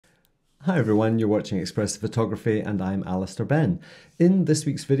Hi everyone, you're watching Expressive Photography and I'm Alister Benn. In this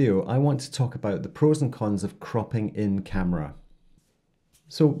week's video, I want to talk about the pros and cons of cropping in camera.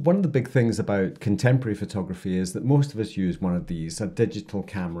 So one of the big things about contemporary photography is that most of us use one of these, a digital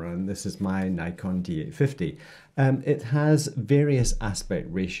camera, and this is my Nikon D850. It has various aspect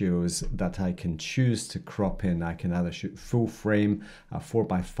ratios that I can choose to crop in. I can either shoot full frame, a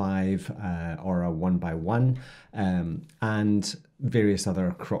 4:5 or a 1:1, and various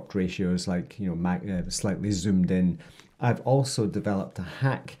other cropped ratios like slightly zoomed in. I've also developed a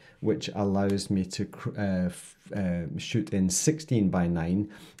hack which allows me to shoot in 16:9,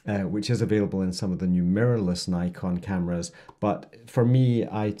 which is available in some of the new mirrorless Nikon cameras. But for me,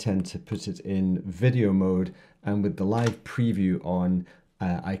 I tend to put it in video mode, and with the live preview on,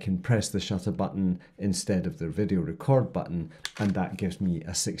 I can press the shutter button instead of the video record button, and that gives me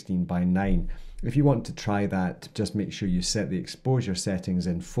a 16:9. If you want to try that, just make sure you set the exposure settings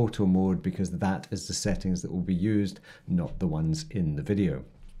in photo mode, because that is the settings that will be used, not the ones in the video.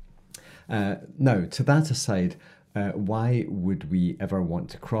 Now, to that aside, why would we ever want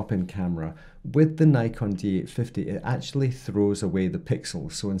to crop in camera? With the Nikon D850, it actually throws away the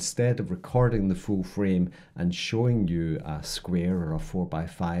pixels. So instead of recording the full frame and showing you a square or a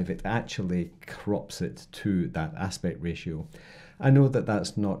 4:5, it actually crops it to that aspect ratio. I know that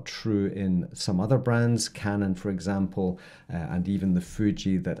that's not true in some other brands, Canon for example, and even the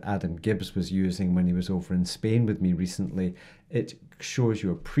Fuji that Adam Gibbs was using when he was over in Spain with me recently. It shows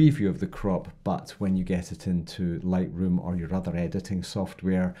you a preview of the crop, but when you get it into Lightroom or your other editing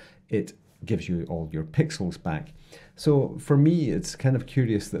software, it gives you all your pixels back. So for me, it's kind of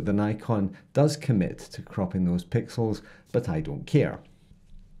curious that the Nikon does commit to cropping those pixels, but I don't care.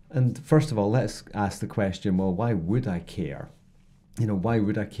 And first of all, let's ask the question, well, why would I care? Why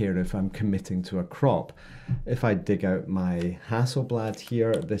would I care if I'm committing to a crop? If I dig out my Hasselblad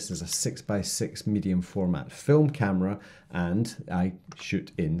here, this is a 6:6 medium format film camera, and I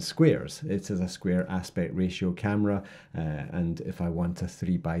shoot in squares. It is a square aspect ratio camera, and if I want a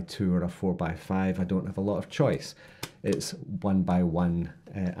 3:2 or a 4:5, I don't have a lot of choice. It's 1:1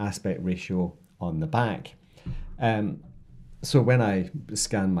 aspect ratio on the back. So when I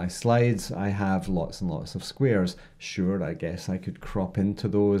scan my slides, I have lots and lots of squares. Sure, I guess I could crop into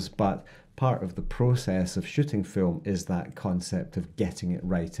those, but part of the process of shooting film is that concept of getting it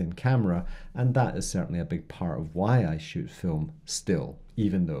right in camera, and that is certainly a big part of why I shoot film still,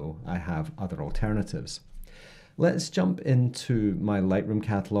 even though I have other alternatives. Let's jump into my Lightroom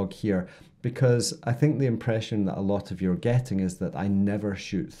catalog here, because I think the impression that a lot of you are getting is that I never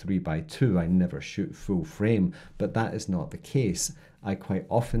shoot 3:2, I never shoot full frame, but that is not the case. I quite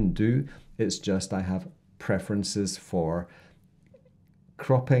often do. It's just I have preferences for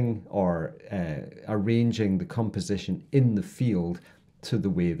cropping or arranging the composition in the field to the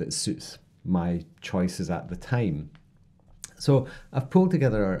way that suits my choices at the time. So I've pulled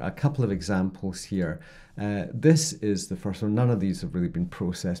together a couple of examples here. This is the first one. None of these have really been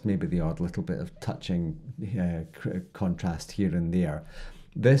processed, maybe the odd little bit of touching contrast here and there.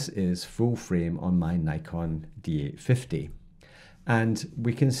 This is full frame on my Nikon D850. And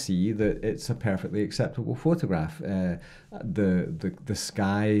we can see that it's a perfectly acceptable photograph. The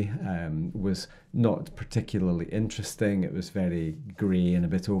sky was not particularly interesting. It was very grey and a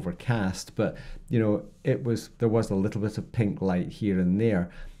bit overcast, but there was a little bit of pink light here and there.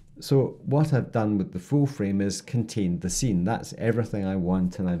 So what I've done with the full frame is contained the scene. That's everything I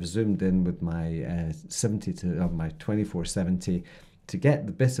want, and I've zoomed in with my 2470 to get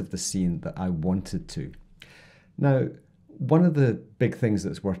the bit of the scene that I wanted to. Now, one of the big things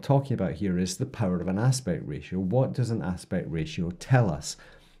that's worth talking about here is the power of an aspect ratio. What does an aspect ratio tell us?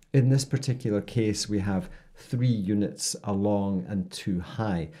 In this particular case, we have 3 units along and 2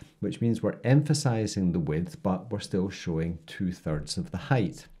 high, which means we're emphasizing the width, but we're still showing 2/3 of the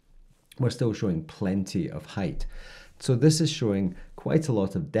height. We're still showing plenty of height. So this is showing quite a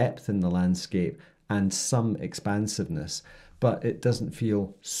lot of depth in the landscape and some expansiveness, but it doesn't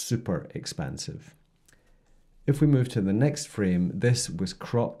feel super expansive. If we move to the next frame, this was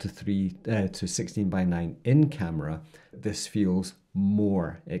cropped to 16:9 in camera. This feels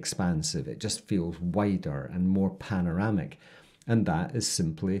more expansive. It just feels wider and more panoramic. And that is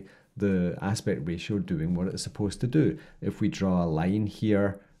simply the aspect ratio doing what it's supposed to do. If we draw a line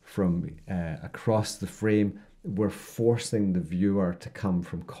here from across the frame, we're forcing the viewer to come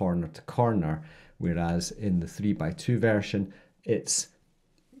from corner to corner, whereas in the 3:2 version, it's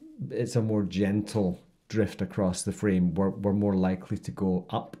a more gentle drift across the frame. We're more likely to go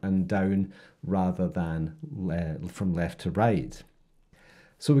up and down rather than from left to right.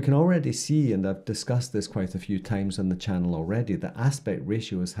 So we can already see, and I've discussed this quite a few times on the channel already, that aspect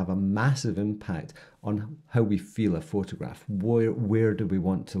ratios have a massive impact on how we feel a photograph. Where do we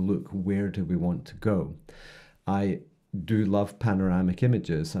want to look? Where do we want to go? I do love panoramic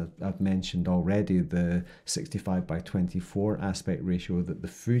images. I've mentioned already the 65:24 aspect ratio that the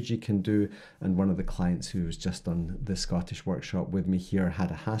Fuji can do, and one of the clients who was just on the Scottish workshop with me here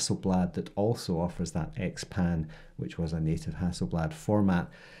had a Hasselblad that also offers that X-Pan, which was a native Hasselblad format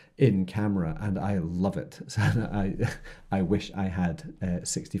in camera, and I love it. So I wish I had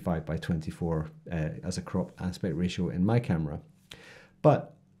 65:24 as a crop aspect ratio in my camera.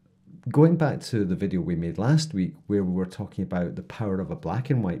 But going back to the video we made last week where we were talking about the power of a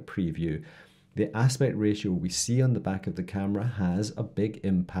black and white preview, the aspect ratio we see on the back of the camera has a big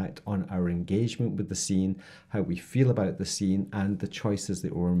impact on our engagement with the scene, how we feel about the scene, and the choices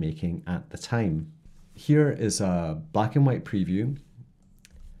that we're making at the time. Here is a black and white preview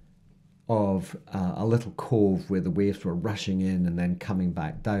of a little cove where the waves were rushing in and then coming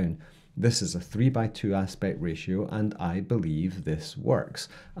back down. This is a 3:2 aspect ratio, and I believe this works.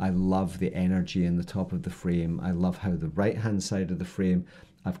 I love the energy in the top of the frame. I love how the right-hand side of the frame,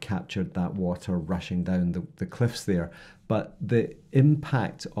 I've captured that water rushing down the cliffs there. But the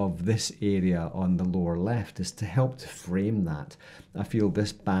impact of this area on the lower left is to help to frame that. I feel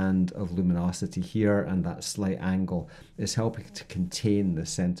this band of luminosity here and that slight angle is helping to contain the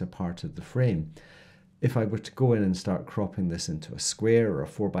center part of the frame. If I were to go in and start cropping this into a square or a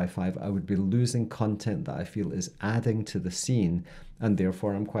 4:5, I would be losing content that I feel is adding to the scene, and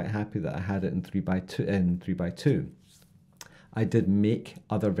therefore I'm quite happy that I had it in 3:2. I did make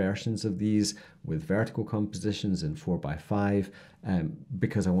other versions of these with vertical compositions in 4:5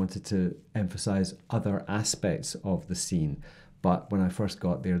 because I wanted to emphasize other aspects of the scene. But when I first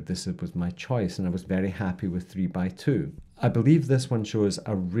got there, this was my choice, and I was very happy with 3:2. I believe this one shows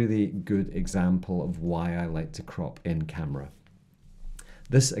a really good example of why I like to crop in camera.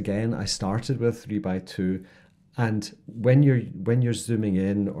 This again, I started with 3:2, and when you're zooming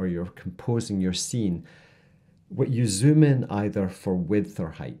in or you're composing your scene, what you zoom in either for width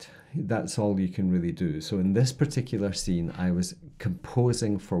or height. That's all you can really do. So in this particular scene, I was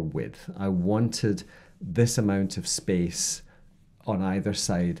composing for width. I wanted this amount of space on either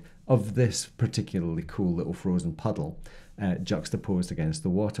side of this particularly cool little frozen puddle, juxtaposed against the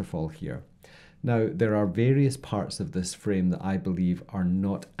waterfall here. Now, there are various parts of this frame that I believe are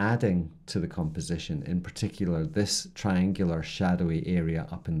not adding to the composition, in particular this triangular shadowy area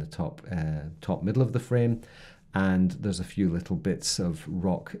up in the top middle of the frame, and there's a few little bits of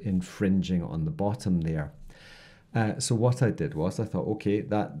rock infringing on the bottom there. So what I did was I thought, okay,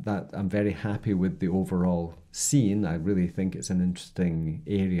 that I'm very happy with the overall scene. I really think it's an interesting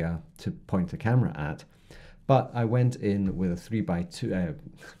area to point a camera at. But I went in with a 3:2,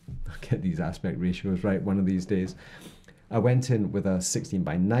 I'll get these aspect ratios right one of these days. I went in with a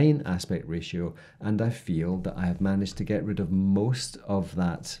 16:9 aspect ratio, and I feel that I have managed to get rid of most of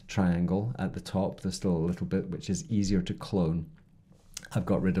that triangle at the top. There's still a little bit which is easier to clone. I've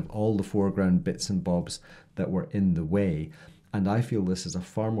got rid of all the foreground bits and bobs that were in the way, and I feel this is a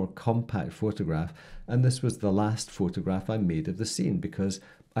far more compact photograph, and this was the last photograph I made of the scene because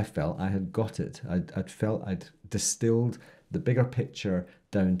I felt I had got it. I'd felt I'd distilled the bigger picture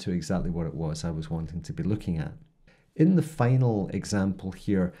down to exactly what it was I was wanting to be looking at. In the final example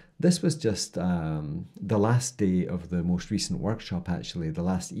here, this was just the last day of the most recent workshop, actually, the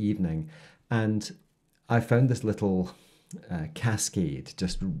last evening, and I found this little cascade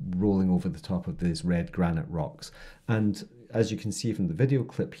just rolling over the top of these red granite rocks. And as you can see from the video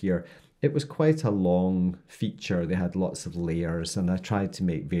clip here, it was quite a long feature. They had lots of layers, and I tried to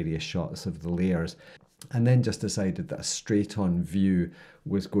make various shots of the layers, and then just decided that a straight-on view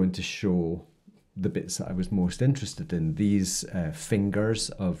was going to show the bits that I was most interested in, these fingers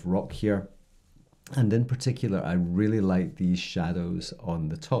of rock here. And in particular, I really liked these shadows on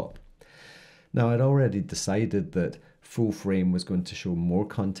the top. Now, I'd already decided that full frame was going to show more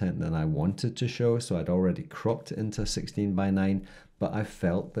content than I wanted to show, so I'd already cropped it into 16:9, but I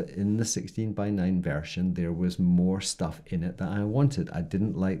felt that in the 16:9 version, there was more stuff in it that I wanted. I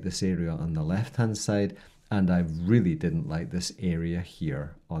didn't like this area on the left-hand side, and I really didn't like this area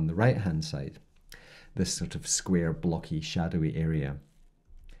here on the right-hand side, this sort of square, blocky, shadowy area.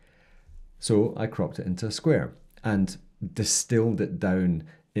 So I cropped it into a square and distilled it down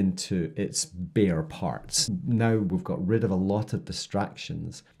into its bare parts. Now we've got rid of a lot of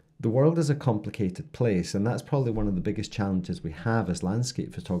distractions. The world is a complicated place, and that's probably one of the biggest challenges we have as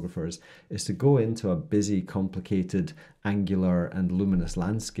landscape photographers, is to go into a busy, complicated, angular and luminous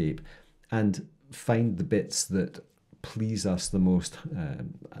landscape and find the bits that please us the most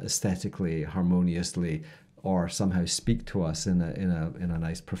aesthetically, harmoniously, or somehow speak to us in a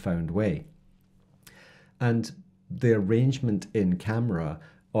nice, profound way. And the arrangement in camera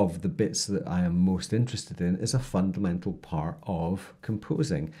of the bits that I am most interested in is a fundamental part of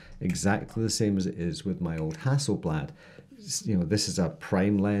composing, exactly the same as it is with my old Hasselblad. You know, this is a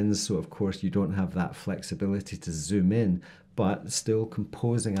prime lens, so of course you don't have that flexibility to zoom in, but still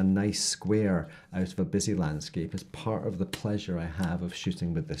composing a nice square out of a busy landscape is part of the pleasure I have of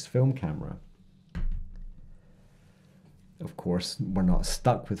shooting with this film camera. Of course, we're not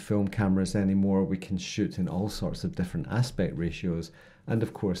stuck with film cameras anymore. We can shoot in all sorts of different aspect ratios. And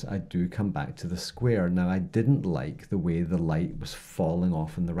of course, I do come back to the square. Now, I didn't like the way the light was falling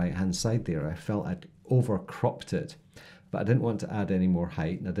off on the right-hand side there. I felt I'd over-cropped it, but I didn't want to add any more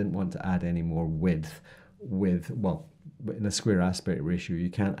height, and I didn't want to add any more width with, well, in a square aspect ratio, you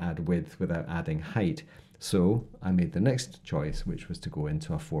can't add width without adding height. So I made the next choice, which was to go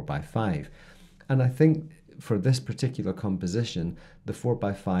into a 4x5. And I think for this particular composition, the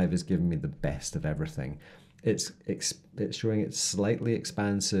 4x5 is giving me the best of everything. It's showing it's slightly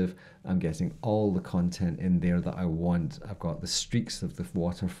expansive. I'm getting all the content in there that I want. I've got the streaks of the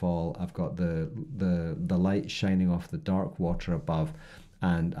waterfall. I've got the light shining off the dark water above,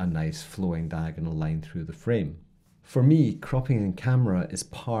 and a nice flowing diagonal line through the frame. For me, cropping in camera is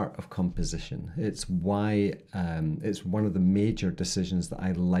part of composition. It's why it's one of the major decisions that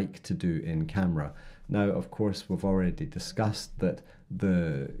I like to do in camera. Now, of course, we've already discussed that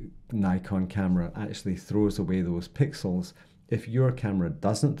the Nikon camera actually throws away those pixels. If your camera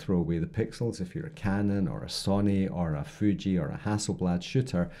doesn't throw away the pixels, if you're a Canon or a Sony or a Fuji or a Hasselblad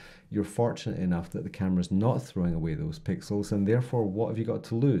shooter, you're fortunate enough that the camera's not throwing away those pixels, and therefore, what have you got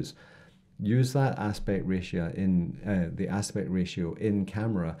to lose? Use that aspect ratio in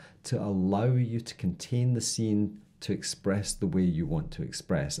camera to allow you to contain the scene to express the way you want to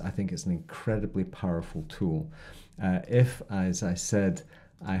express. I think it's an incredibly powerful tool. If, as I said,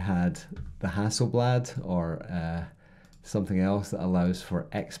 I had the Hasselblad or something else that allows for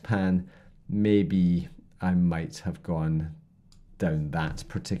X-Pan, maybe I might have gone down that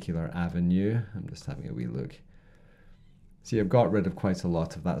particular avenue. I'm just having a wee look. See, I've got rid of quite a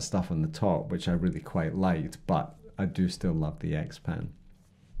lot of that stuff on the top, which I really quite liked, but I do still love the X-Pan.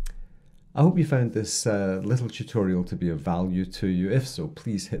 I hope you found this little tutorial to be of value to you. If so,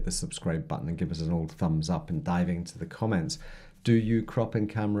 please hit the subscribe button and give us an old thumbs up. And diving into the comments, do you crop in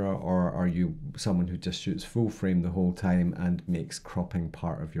camera, or are you someone who just shoots full frame the whole time and makes cropping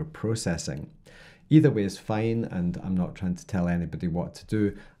part of your processing? Either way is fine, and I'm not trying to tell anybody what to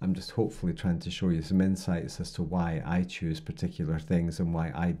do. I'm just hopefully trying to show you some insights as to why I choose particular things and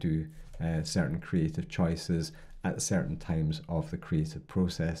why I do certain creative choices at certain times of the creative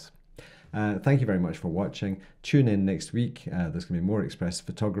process. Thank you very much for watching. Tune in next week. There's going to be more expressive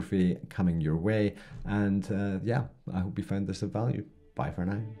photography coming your way. And yeah, I hope you found this of value. Bye for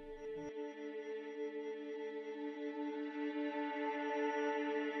now.